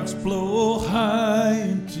 sparks blow high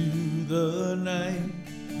into the night,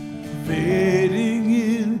 fading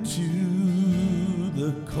into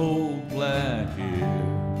the cold black air.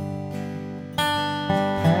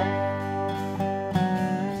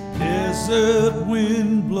 Desert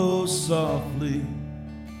wind blows softly,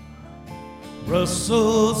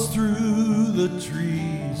 rustles through the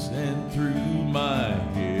trees and through my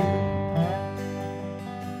hair.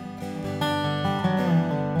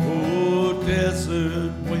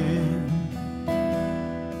 Desert wind,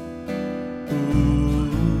 ooh,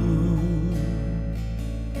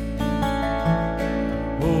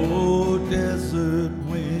 oh, desert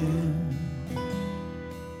wind,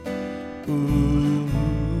 ooh.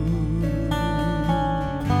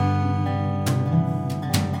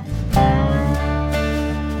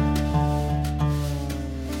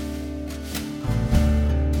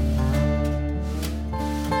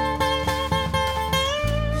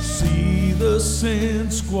 The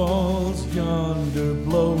sand squalls yonder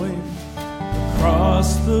blowing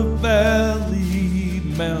across the valley,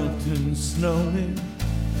 mountains snowing.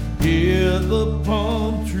 Hear the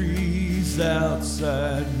palm trees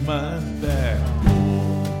outside my back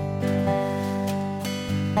door.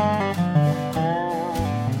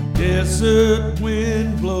 Desert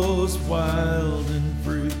wind blows wild and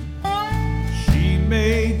free. She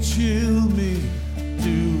may chill me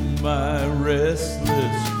to my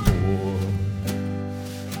restless core.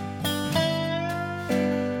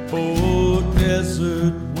 Oh,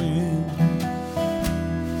 desert wind,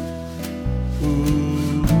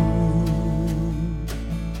 ooh.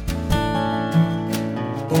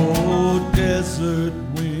 Oh, desert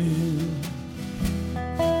wind,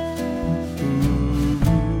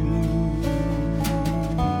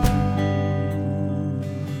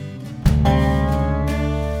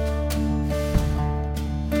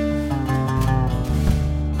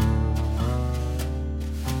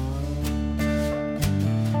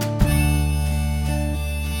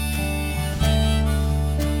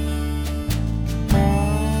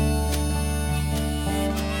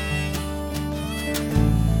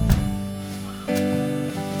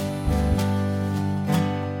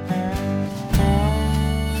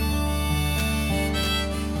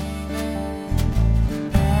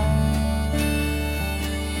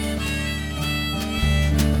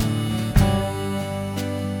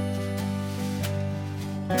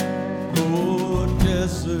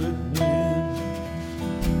 desert wind,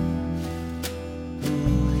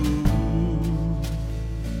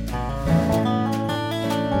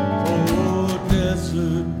 oh,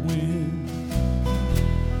 desert wind,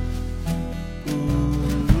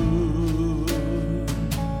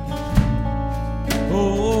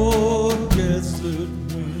 oh, desert wind.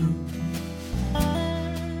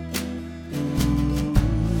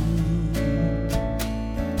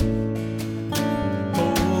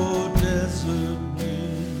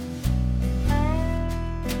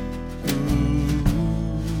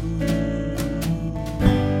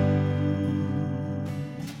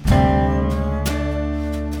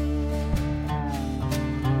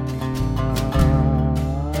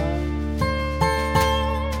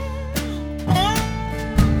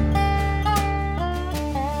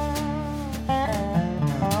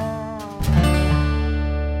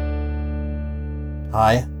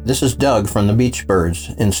 Hi, this is Doug from the Beach Birds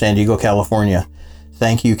in San Diego, California.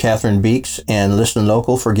 Thank you, Catherine Beeks and Listen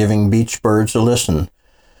Local for giving Beach Birds a listen.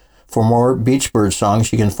 For more Beach Bird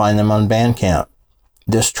songs, you can find them on Bandcamp.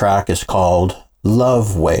 This track is called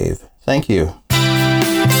Love Wave. Thank you.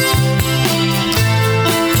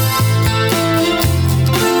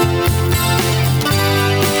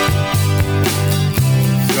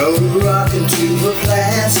 Throw a rock into a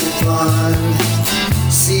plastic pond.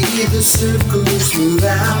 See the circles move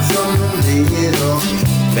out from the middle.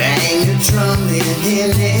 Bang a drum in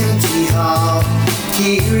an empty hall.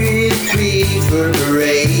 Hear it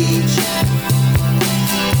reverberate.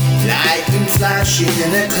 Lightning flash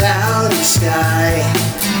in a cloudy sky.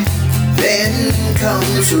 Then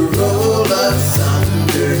comes a roll of of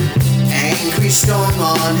thunder, angry storm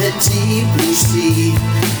on a deep blue sea,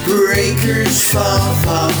 breakers fall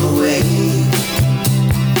far away.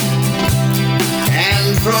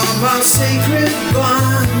 And from our sacred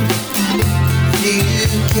bond, you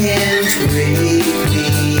can't break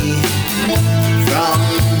me. From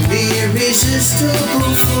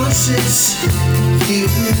irresistible forces, you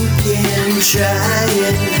can try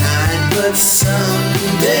and hide, but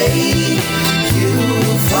someday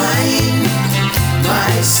you'll find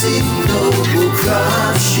my signal will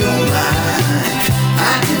cross your mind.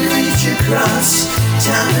 I can reach across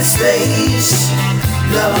time and space.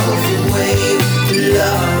 Love away,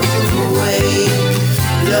 love away,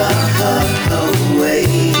 love away.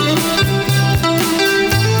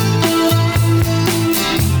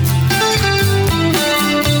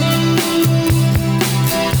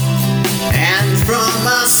 And from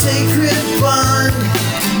our sacred bond,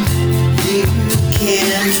 you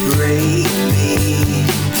can't break me.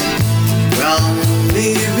 From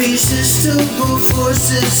irresistible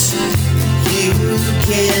forces, you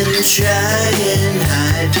can try and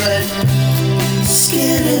hide, but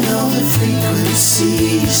scanning all the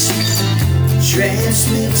frequencies,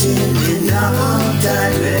 transmitting in all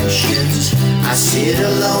directions. I sit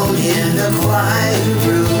alone in a quiet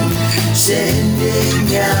room,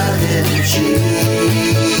 sending out energy.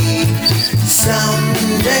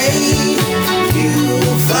 Someday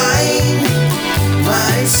you'll find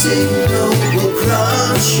my signal will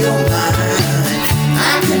cross your mind.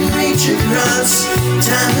 I can reach across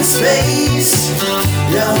time and space.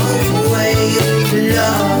 Love away,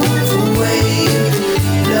 love away,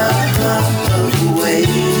 love away.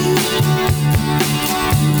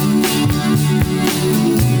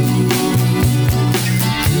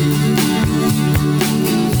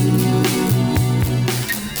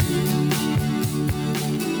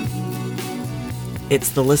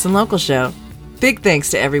 It's the Listen Local Show. Big thanks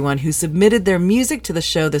to everyone who submitted their music to the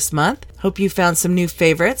show this month. Hope you found some new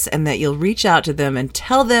favorites and that you'll reach out to them and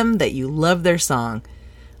tell them that you love their song.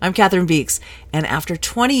 I'm Catherine Beeks, and after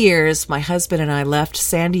 20 years, my husband and I left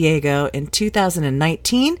San Diego in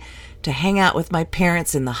 2019 to hang out with my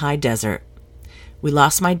parents in the high desert. We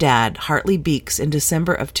lost my dad, Hartley Beeks, in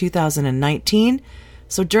December of 2019,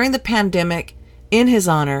 so during the pandemic, in his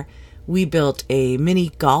honor, we built a mini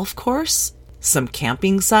golf course, some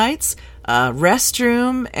camping sites, a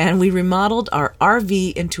restroom, and we remodeled our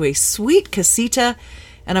RV into a sweet casita.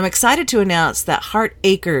 And I'm excited to announce that Heart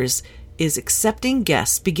Acres is accepting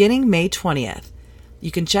guests beginning May 20th.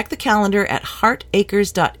 You can check the calendar at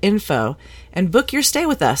heartacres.info and book your stay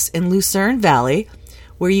with us in Lucerne Valley,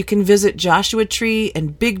 where you can visit Joshua Tree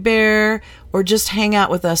and Big Bear, or just hang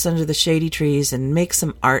out with us under the shady trees and make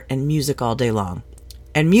some art and music all day long.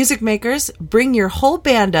 And music makers, bring your whole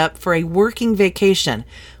band up for a working vacation.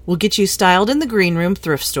 We'll get you styled in the Green Room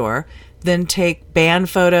thrift store, then take band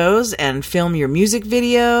photos and film your music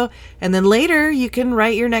video, and then later you can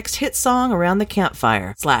write your next hit song around the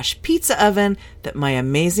campfire / pizza oven that my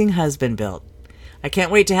amazing husband built. I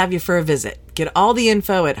can't wait to have you for a visit. Get all the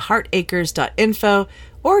info at heartacres.info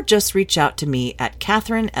or just reach out to me at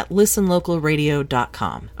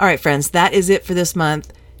Catherine@listenlocalradio.com. All right, friends, that is it for this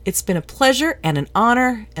month. It's been a pleasure and an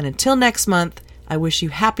honor, and until next month, I wish you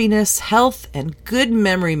happiness, health, and good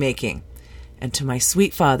memory making. And to my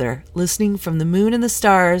sweet father, listening from the moon and the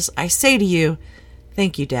stars, I say to you,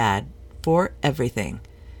 thank you, Dad, for everything.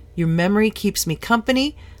 Your memory keeps me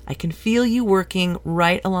company. I can feel you working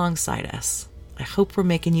right alongside us. I hope we're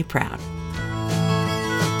making you proud.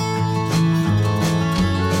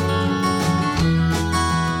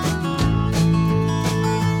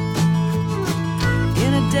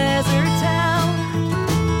 Desert town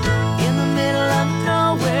in the middle of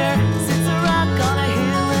nowhere sits a rock on a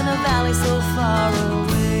hill in a valley so far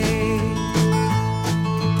away.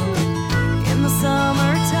 In the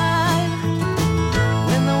summertime,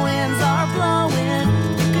 when the winds are blowing,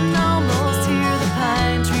 you can almost hear the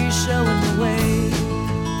pine trees showing the way.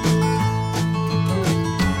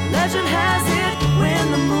 Legend has it,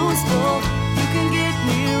 when the moon's full, you can get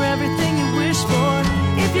near everything you wish for.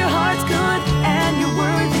 If your heart's good and you're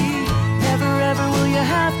worthy, never ever will you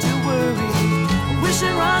have to worry. A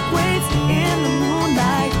wishing rock waits in the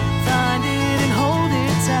moonlight, find it and hold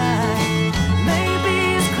it tight.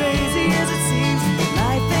 Maybe as crazy as it seems,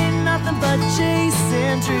 life ain't nothing but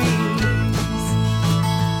chasing dreams.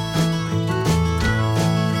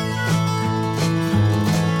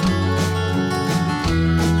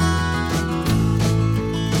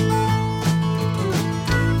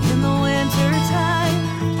 In the winter time,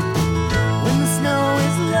 when the snow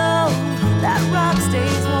is low, that rock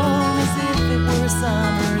stays warm as if it were a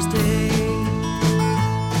summer's day.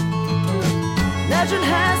 Legend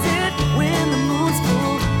has it, when the moon's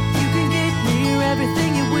full, you can get near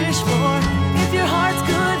everything you wish for. If your heart's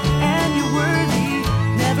good and you're worthy,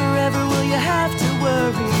 never ever will you have to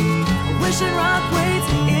worry. A wishing rock waits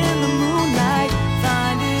in the moonlight,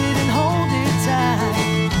 find it and hold it tight.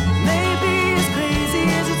 Maybe as crazy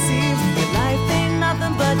as it seems, your life ain't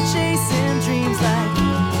nothing but chasing dreams. Like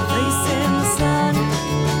a place in the sun,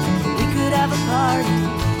 we could have a party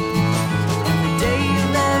every day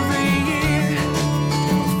of every year,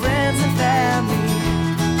 with friends and family,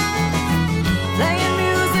 playing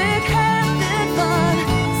music, having fun,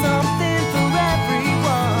 something for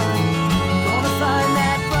everyone. Gonna find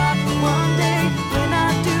that rock one day. When I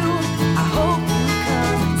do, I hope you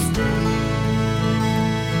come and stay.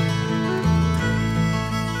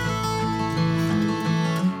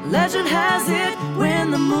 Legend has it, when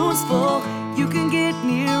the moon's full, you can get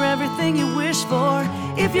near everything you wish for.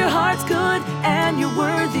 If your heart's good and you're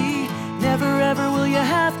worthy, never ever will you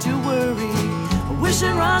have to worry. A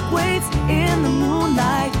wishing rock waits in the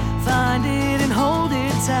moonlight, find it and hold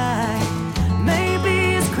it tight.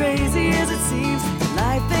 Maybe as crazy as it seems,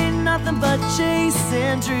 life ain't nothing but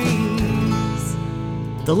chasing dreams.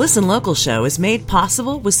 The Listen Local show is made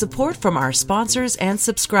possible with support from our sponsors and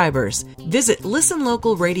subscribers. Visit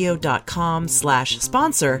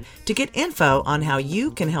listenlocalradio.com/sponsor to get info on how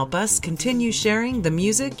you can help us continue sharing the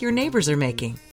music your neighbors are making.